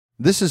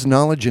This is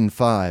Knowledge in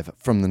 5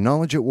 from the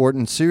Knowledge at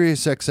Wharton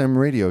Sirius XM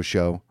radio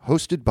show,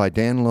 hosted by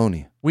Dan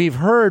Loney. We've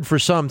heard for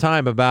some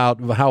time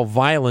about how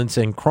violence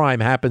and crime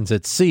happens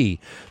at sea.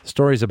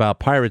 Stories about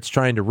pirates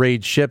trying to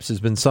raid ships has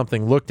been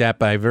something looked at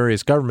by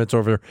various governments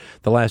over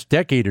the last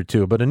decade or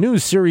two. But a new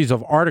series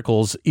of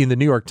articles in the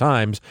New York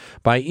Times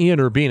by Ian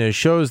Urbina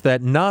shows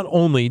that not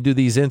only do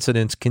these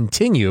incidents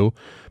continue,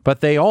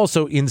 but they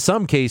also, in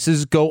some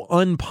cases, go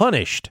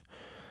unpunished.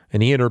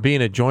 And Ian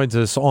Urbina joins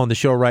us on the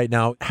show right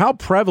now. How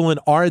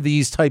prevalent are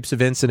these types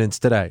of incidents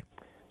today?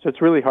 So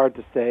it's really hard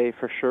to say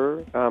for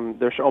sure.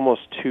 There's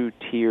almost two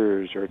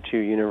tiers or two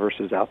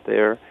universes out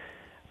there.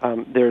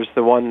 There's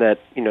the one that,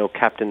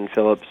 Captain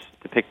Phillips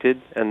depicted,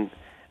 and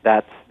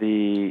that's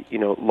the,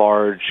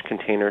 large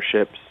container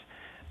ships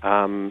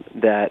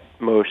that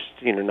most,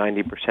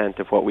 90%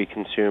 of what we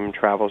consume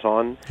travels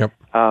on. Yep.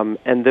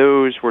 And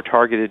those were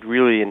targeted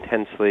really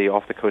intensely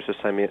off the coast of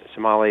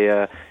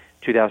Somalia,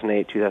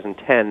 2008,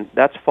 2010,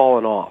 that's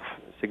fallen off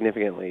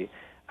significantly.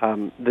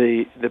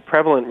 The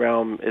prevalent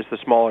realm is the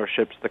smaller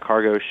ships, the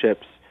cargo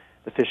ships,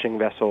 the fishing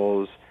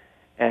vessels,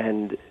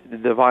 and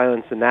the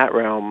violence in that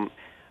realm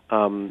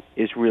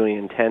is really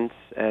intense.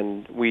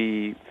 And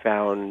we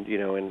found,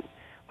 in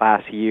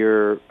last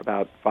year,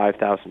 about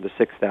 5,000 to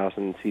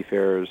 6,000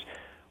 seafarers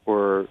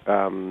were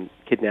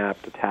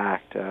kidnapped,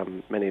 attacked,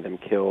 many of them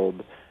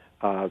killed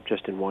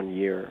just in 1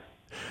 year.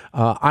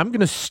 I'm going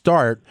to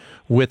start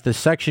with the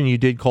section you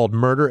did called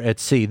Murder at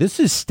Sea. This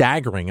is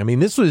staggering. I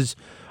mean, this was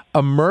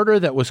a murder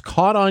that was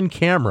caught on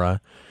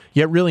camera,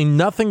 yet really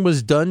nothing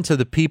was done to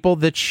the people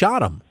that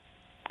shot him.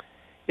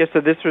 Yeah, so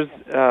this was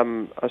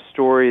a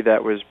story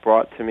that was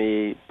brought to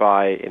me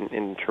by an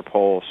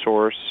Interpol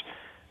source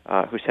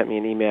who sent me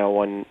an email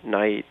one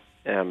night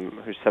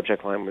whose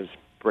subject line was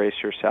 "Brace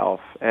Yourself."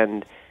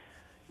 And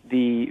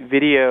the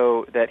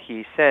video that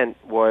he sent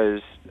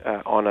was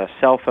on a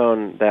cell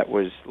phone that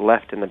was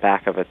left in the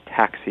back of a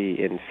taxi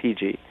in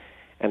Fiji.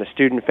 And a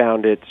student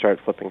found it,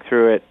 started flipping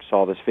through it,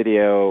 saw this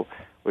video,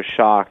 was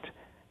shocked,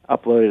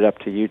 uploaded it up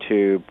to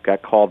YouTube,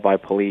 got called by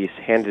police,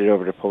 handed it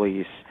over to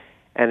police,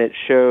 and it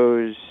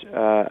shows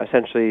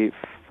essentially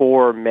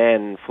 4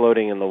 men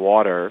floating in the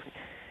water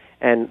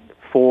and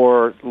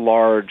 4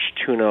 large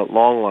tuna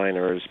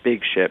longliners,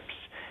 big ships,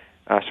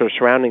 sort of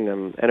surrounding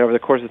them. And over the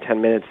course of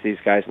 10 minutes, these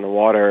guys in the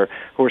water,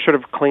 who are sort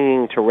of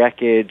clinging to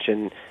wreckage,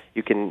 and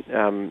you can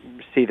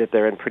see that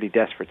they're in pretty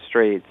desperate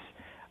straits,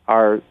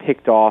 are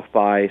picked off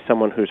by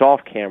someone who's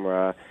off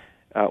camera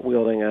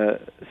wielding a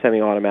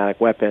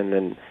semi-automatic weapon.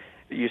 And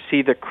you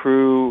see the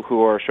crew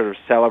who are sort of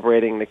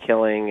celebrating the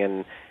killing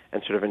and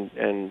sort of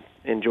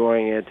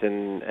enjoying it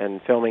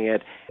and filming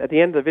it. At the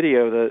end of the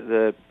video,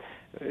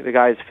 the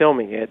guys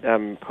filming it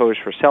posed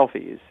for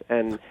selfies,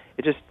 and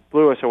it just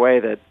blew us away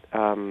that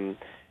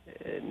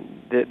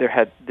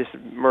this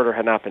murder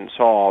had not been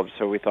solved,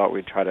 so we thought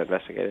we'd try to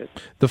investigate it.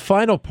 The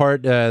final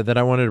part that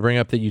I wanted to bring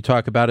up that you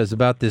talk about is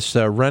about this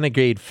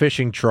renegade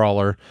fishing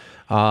trawler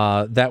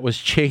that was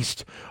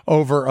chased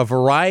over a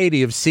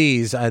variety of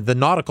seas. The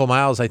nautical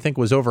miles, I think,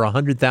 was over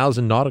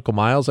 100,000 nautical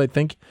miles, I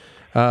think,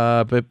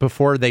 but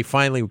before they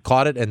finally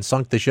caught it and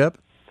sunk the ship.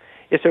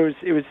 Yeah, so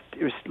it was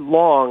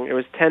long. It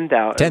was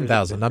 10,000.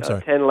 10,000. I'm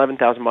sorry.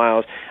 11,000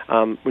 miles,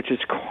 which is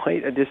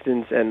quite a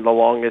distance and the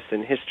longest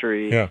in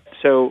history. Yeah.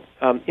 So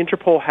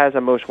Interpol has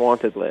a most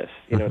wanted list.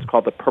 It's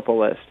called the Purple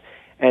List.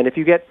 And if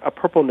you get a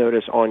purple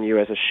notice on you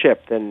as a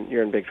ship, then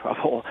you're in big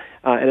trouble.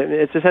 And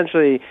it's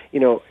essentially,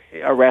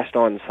 arrest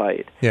on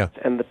site. Yeah.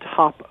 And the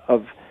top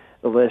of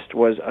the list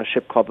was a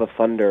ship called the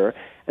Thunder.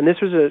 And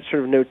this was a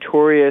sort of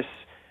notorious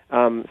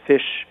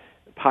fish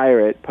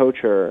pirate,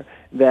 poacher,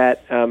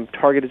 that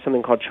targeted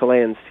something called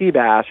Chilean sea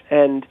bass.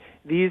 And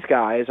these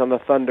guys on the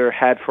Thunder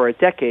had for a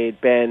decade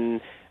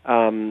been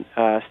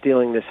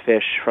stealing this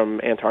fish from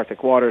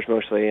Antarctic waters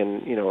mostly,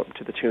 and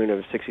to the tune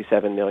of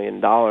 $67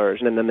 million.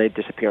 And then they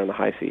disappear on the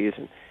high seas,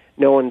 and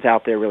no one's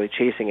out there really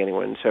chasing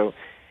anyone. So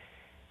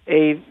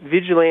a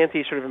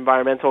vigilante sort of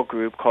environmental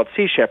group called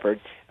Sea Shepherd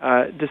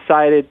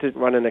decided to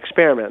run an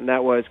experiment, and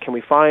that was, can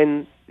we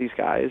find these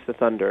guys, the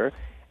Thunder,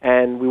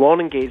 and we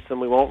won't engage them,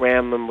 we won't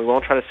ram them, we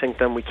won't try to sink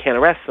them, we can't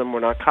arrest them, we're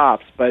not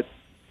cops, but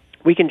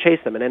we can chase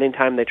them, and any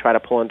time they try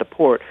to pull into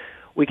port,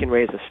 we can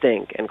raise a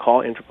stink and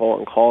call Interpol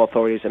and call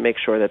authorities and make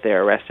sure that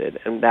they're arrested,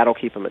 and that'll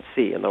keep them at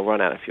sea, and they'll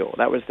run out of fuel.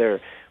 That was their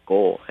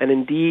goal. And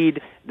indeed,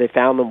 they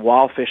found them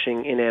while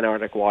fishing in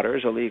Antarctic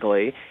waters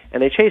illegally,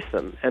 and they chased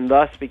them, and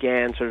thus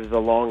began sort of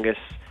the longest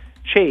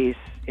chase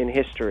in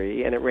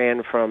history, and it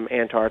ran from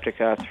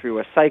Antarctica through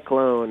a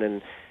cyclone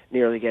and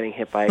nearly getting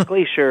hit by a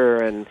glacier,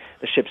 and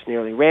the ships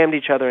nearly rammed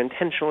each other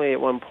intentionally at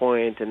one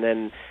point, and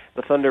then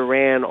the Thunder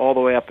ran all the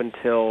way up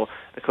until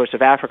the coast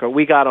of Africa.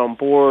 We got on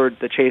board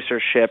the chaser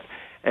ship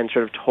and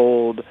sort of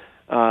told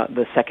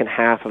the second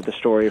half of the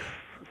story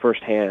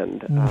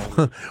firsthand.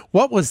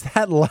 What was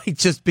that like,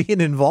 just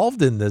being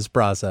involved in this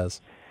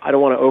process? I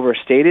don't want to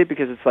overstate it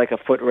because it's like a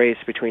foot race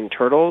between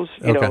turtles.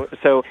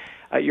 So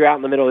you're out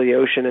in the middle of the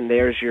ocean and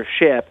there's your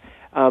ship.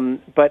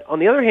 But on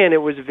the other hand,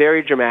 it was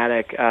very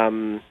dramatic.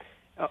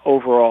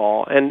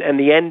 overall. And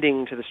the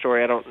ending to the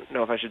story, I don't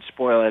know if I should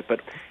spoil it,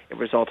 but it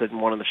resulted in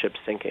one of the ships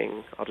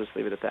sinking. I'll just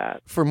leave it at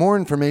that. For more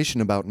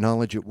information about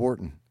Knowledge at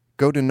Wharton,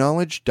 go to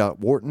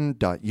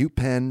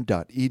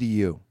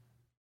knowledge.wharton.upenn.edu.